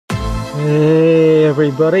Hey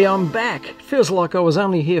everybody, I'm back. Feels like I was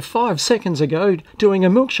only here 5 seconds ago doing a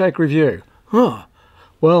milkshake review. Huh.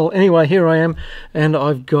 Well, anyway, here I am, and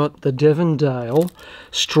I've got the Devondale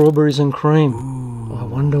strawberries and cream. Ooh. I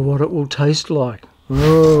wonder what it will taste like.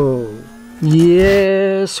 Oh,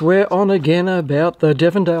 yes, we're on again about the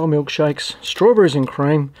Devondale milkshakes, strawberries and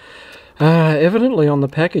cream. Evidently on the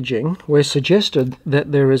packaging, we're suggested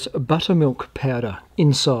that there is buttermilk powder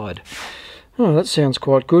inside. Oh, that sounds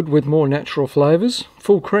quite good, with more natural flavours,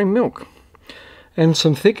 full cream milk, and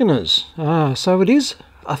some thickeners. So it is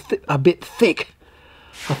a bit thick.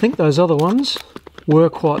 I think those other ones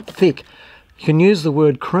were quite thick. You can use the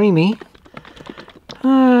word creamy.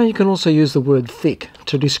 You can also use the word thick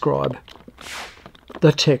to describe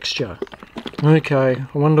the texture. Okay,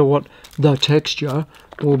 I wonder what the texture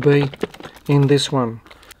will be in this one.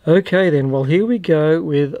 Okay then, well here we go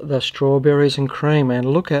with the strawberries and cream, and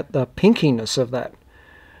look at the pinkiness of that.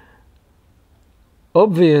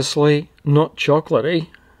 Obviously not chocolatey,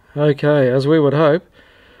 okay, as we would hope,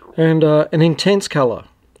 and an intense colour.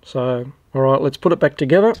 So, alright, let's put it back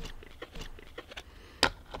together.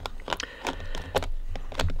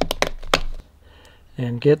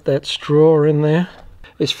 And get that straw in there.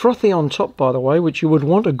 It's frothy on top, by the way, which you would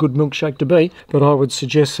want a good milkshake to be, but I would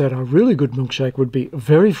suggest that a really good milkshake would be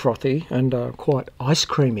very frothy and quite ice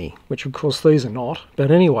creamy, which of course these are not.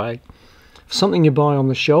 But anyway, something you buy on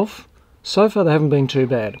the shelf, so far they haven't been too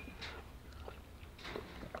bad.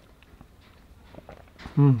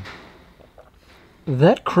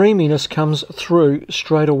 That creaminess comes through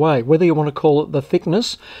straight away, whether you want to call it the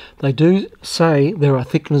thickness. They do say there are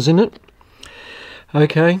thickeners in it.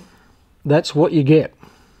 Okay, that's what you get.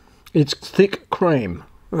 It's thick cream.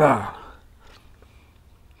 The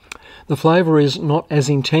flavour is not as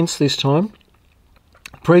intense this time.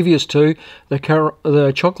 Previous to,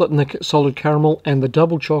 the chocolate and the solid caramel and the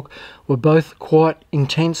double choc were both quite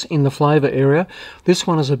intense in the flavour area. This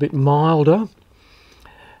one is a bit milder,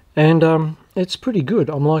 and it's pretty good.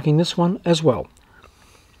 I'm liking this one as well.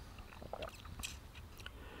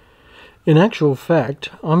 In actual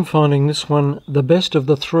fact, I'm finding this one the best of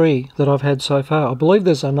the three that I've had so far. I believe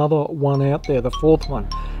there's another one out there, the fourth one,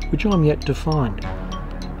 which I'm yet to find.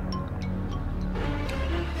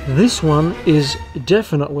 This one is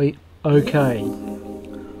definitely okay.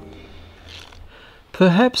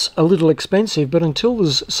 Perhaps a little expensive, but until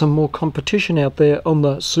there's some more competition out there on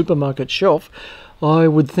the supermarket shelf, I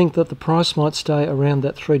would think that the price might stay around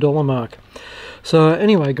that $3 mark. So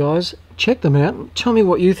anyway guys, check them out. Tell me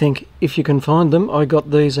what you think if you can find them. I got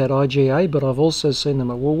these at IGA, but I've also seen them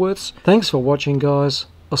at Woolworths. Thanks for watching guys.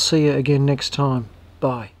 I'll see you again next time.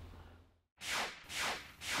 Bye.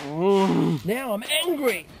 Now I'm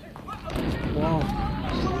angry. Wow.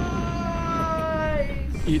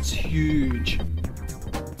 It's huge.